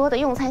每桌的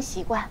用餐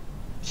习惯，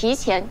提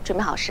前准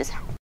备好食材。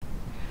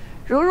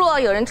如若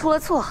有人出了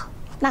错，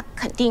那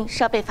肯定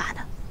是要被罚的。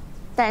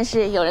但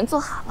是有人做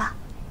好了，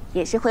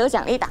也是会有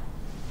奖励的。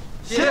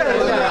谢谢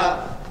钟家，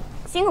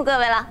辛苦各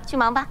位了，去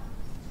忙吧。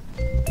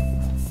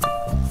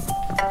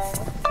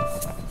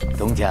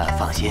东家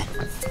放心，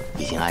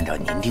已经按照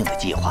您定的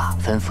计划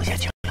吩咐下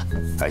去了，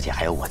而且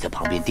还有我在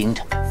旁边盯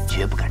着，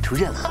绝不敢出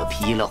任何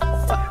纰漏。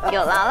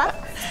有劳了。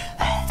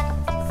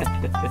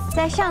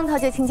在上头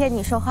就听见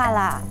你说话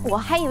了，我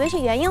还以为是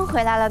元英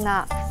回来了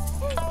呢。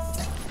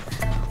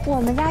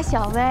我们家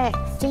小薇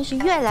真是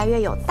越来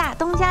越有大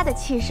东家的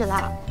气势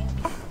了。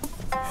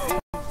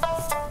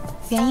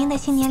元英的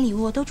新年礼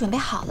物我都准备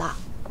好了，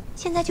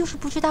现在就是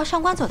不知道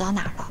上官走到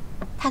哪儿了。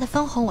他的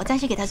分红我暂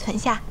时给他存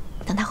下，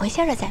等他回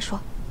信了再说。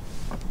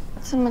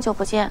这么久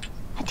不见，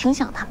还挺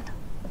想他们的。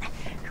哎，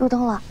入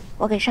冬了，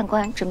我给上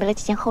官准备了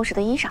几件厚实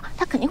的衣裳，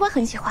他肯定会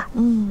很喜欢。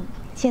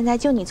现在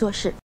就你做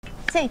事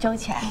最周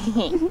全。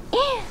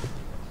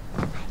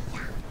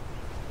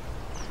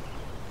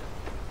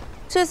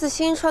这次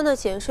新川的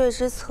减税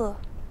之策，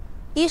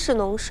一是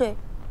农税，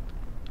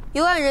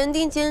由按人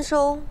丁兼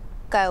收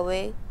改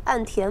为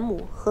按田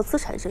亩和资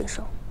产征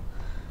收；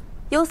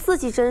由4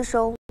季征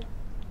收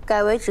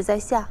改为只在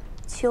夏、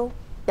秋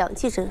2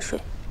季征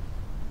税。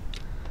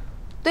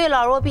对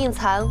老弱病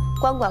残、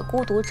鳏寡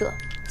孤独者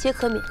皆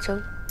可免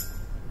征。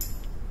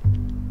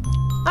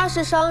二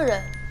是商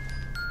人，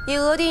以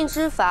额定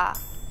之法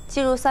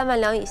计入3万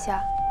两以下，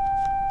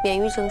免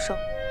于征收。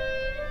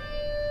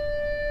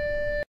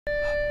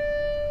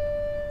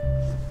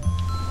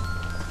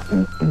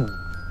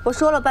我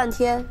说了半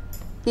天，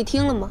你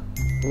听了吗？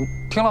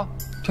听了，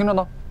听着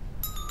呢。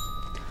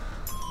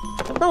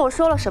那我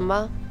说了什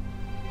么？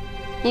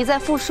你再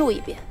复述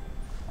一遍。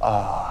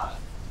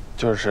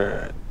就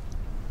是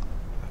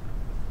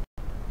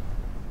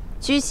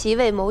居其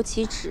位谋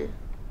其职，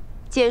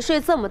减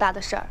税这么大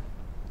的事儿，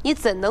你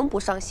怎能不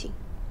上心？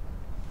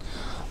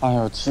哎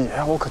呦，姐，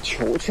我可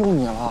求求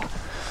你了，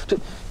这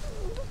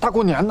大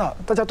过年的，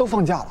大家都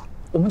放假了，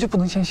我们就不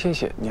能先歇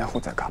歇，年后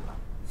再干吗？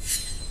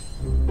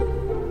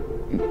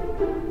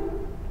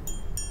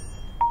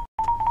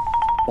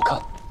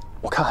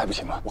我看还不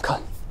行吗？我看。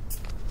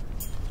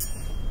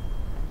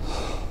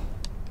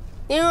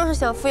您若是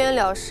想敷衍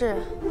了事，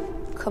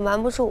可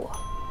瞒不住我。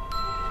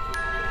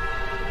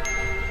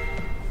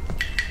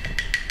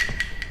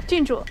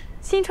郡主，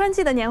新川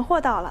季的年货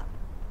到了，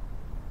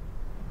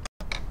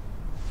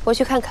我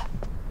去看看。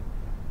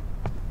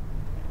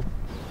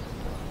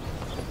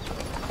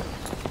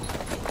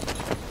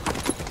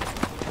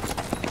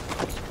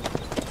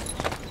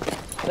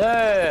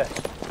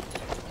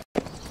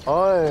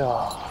哎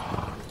呀，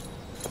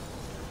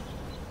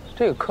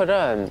这个客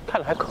栈看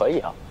着还可以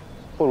啊，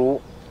不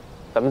如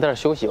咱们在这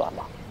休息一晚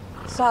吧。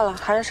算了，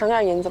还是省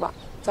点银子吧，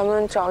咱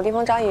们找个地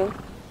方扎营。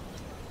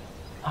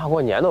大过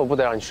年的，我不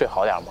得让你睡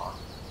好点吗？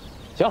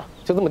行了，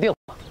就这么定了，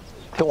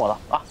听我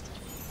的啊。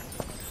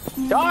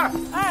小二，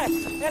哎，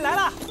来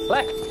了，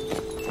来，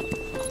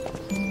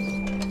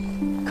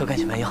客官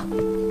请慢用。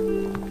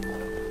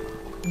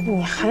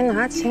你还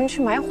拿钱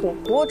去买火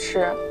锅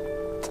吃？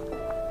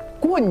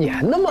过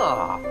年的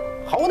嘛，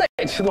好歹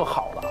也吃顿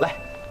好的。来，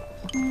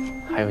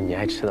还有你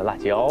爱吃的辣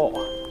椒啊。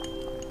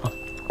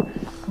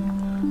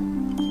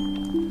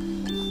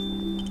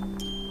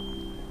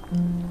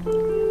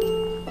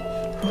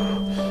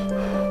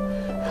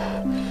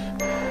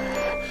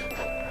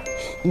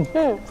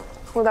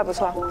味道不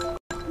错。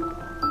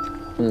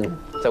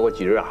再过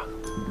几日啊，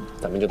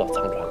咱们就到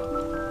苍川了。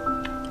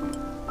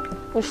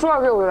你说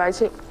到这我就来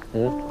气。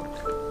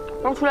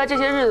刚出来这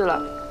些日子了，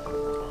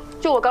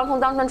就我刚从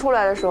当山出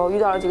来的时候遇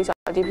到了几个小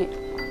地痞，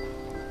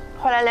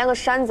后来连个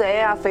山贼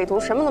啊、匪徒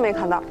什么都没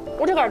看到，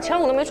我这杆枪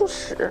我都没处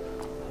使。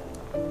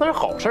那是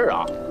好事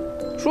啊，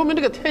说明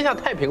这个天下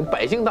太平，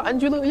百姓的安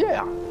居乐业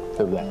呀，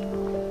对不对？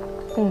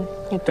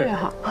也对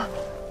哈。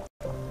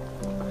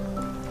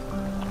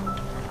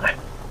来，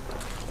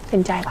给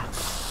你加一把。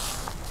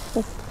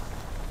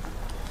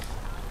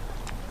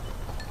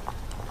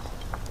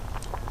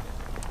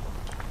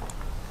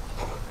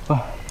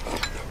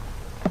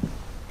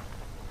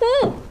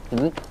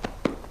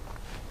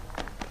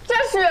下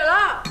雪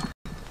了！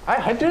哎，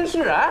还真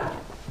是哎。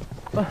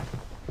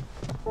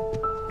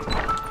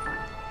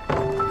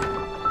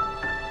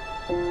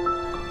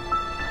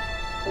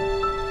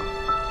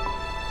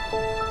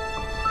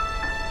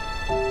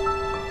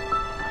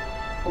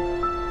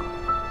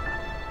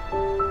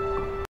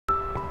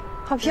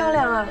好漂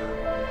亮啊！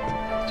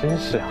真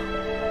是啊，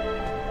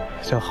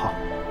真好。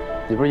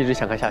你不是一直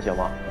想看下雪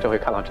吗？这回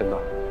看到真的。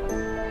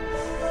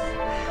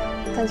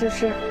但就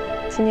是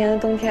今年的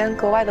冬天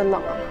格外的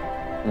冷啊。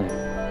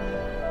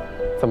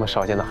这么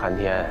少见的寒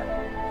天，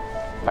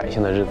百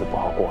姓的日子不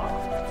好过。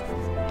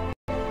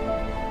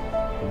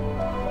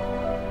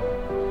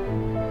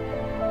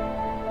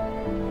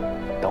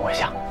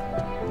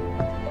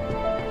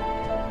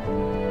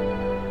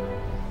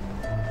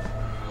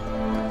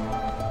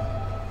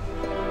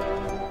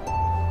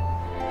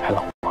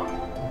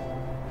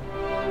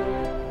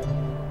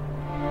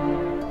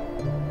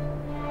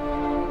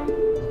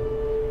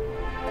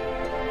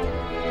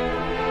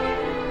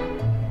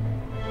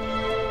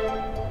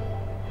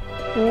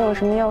你有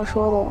什么要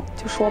说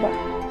的就说吧。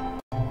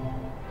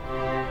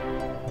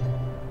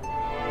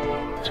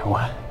长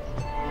官，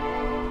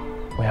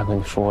我想跟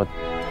你说，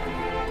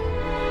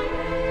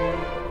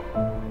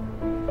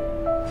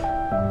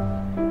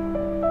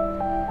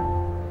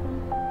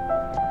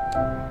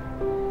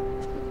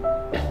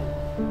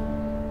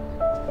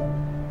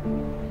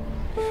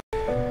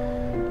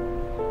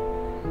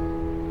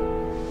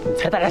你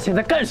猜大家现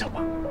在干什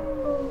么？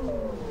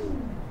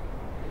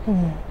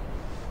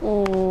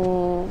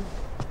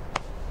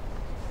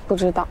不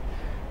知道。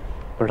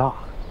不知道。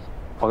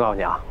我告诉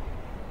你啊，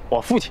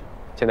我父亲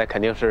现在肯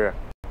定是，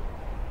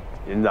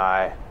银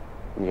仔，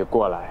你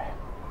过来，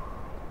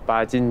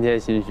把今天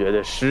新学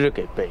的诗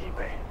给背一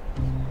背，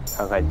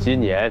看看今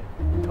年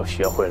都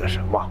学会了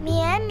什么。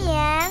绵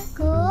绵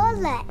葛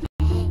垒，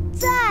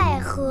在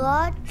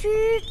河之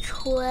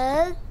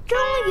淳。中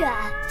远，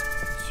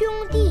兄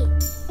弟，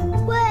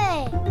为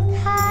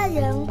他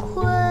人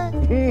坤。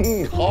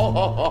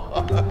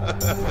好。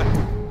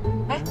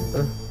哎，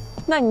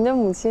那你的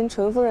母亲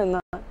淳夫人呢？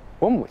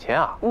我母亲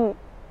啊，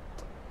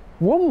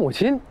我母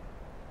亲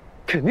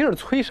肯定是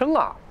催生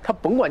啊，她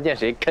甭管见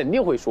谁，肯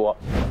定会说。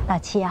老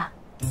七啊，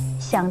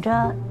想着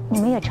你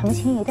们也成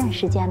亲一段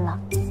时间了，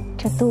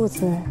这肚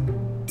子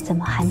怎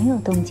么还没有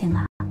动静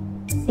啊？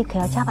你可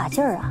要加把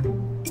劲儿啊！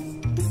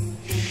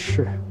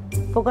是。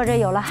不过这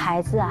有了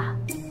孩子啊，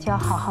就要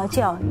好好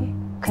教育，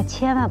可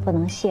千万不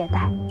能懈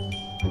怠。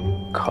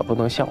可不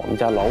能像我们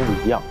家老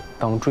李一样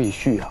当赘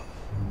婿啊！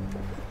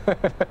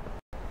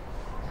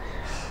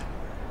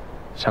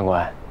上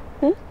官，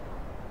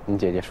你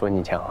姐姐说你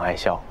以前很爱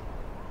笑，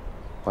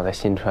我在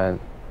新川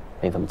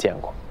没怎么见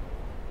过，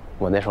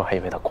我那时候还以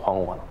为她诓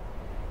我呢。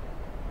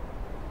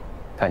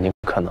但你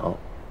可能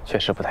确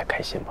实不太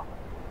开心吧？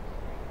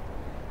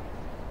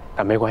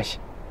但没关系，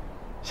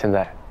现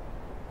在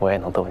我也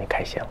能逗你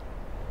开心了。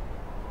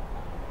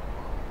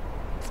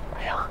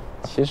哎呀，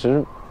其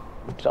实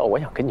你知道，我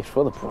想跟你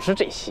说的不是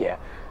这些，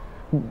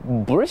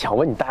不是想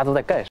问你大家都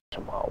在干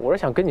什么，我是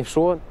想跟你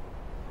说，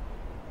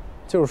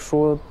就是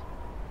说，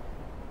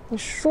你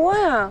说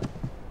呀。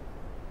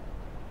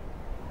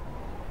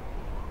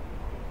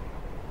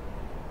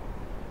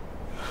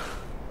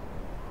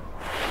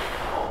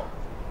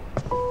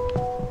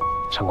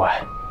上官，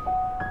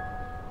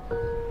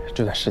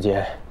这段时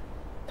间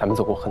咱们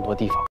走过很多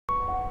地方，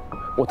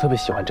我特别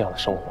喜欢这样的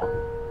生活。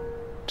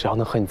只要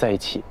能和你在一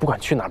起，不管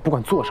去哪儿，不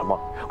管做什么，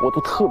我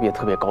都特别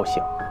特别高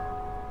兴。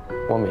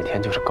我每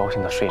天就是高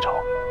兴的睡着，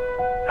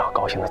然后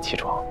高兴的起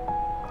床。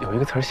有一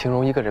个词儿形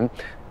容一个人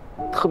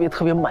特别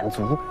特别满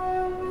足，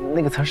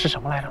那个词儿是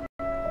什么来着？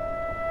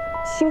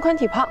心宽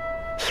体胖。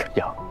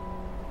呀，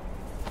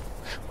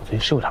我最近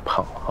是有点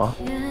胖了啊。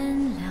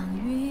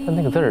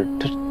那个字儿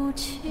这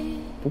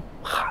不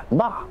寒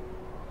吧？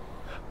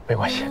没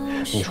关系，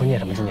你说念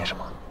什么就念什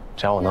么，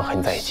只要我能和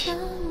你在一起。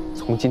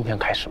从今天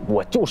开始，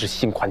我就是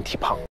心宽体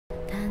胖。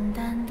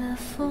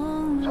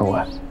上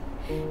官，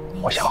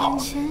我想好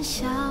了，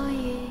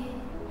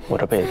我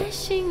这辈子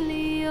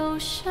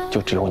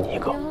就只有你一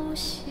个，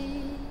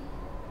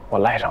我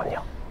赖上你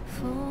了，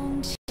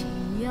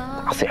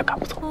打死也赶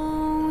不走。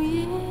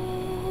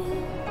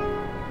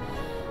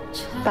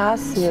打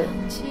死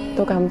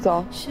都赶不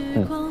走。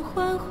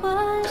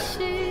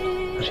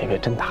可是也别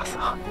真打死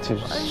啊，就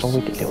是稍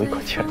微得留一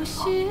口气儿啊。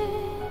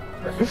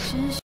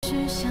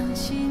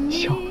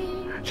笑。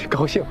真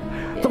高兴，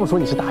这么说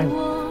你是答应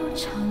我？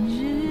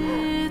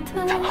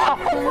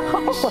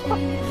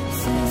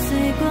岁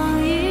岁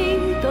光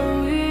阴都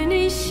与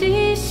你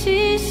息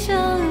息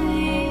相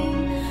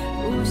印，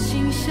无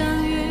心相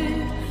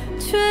遇，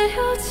却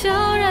又悄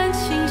然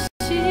清晰。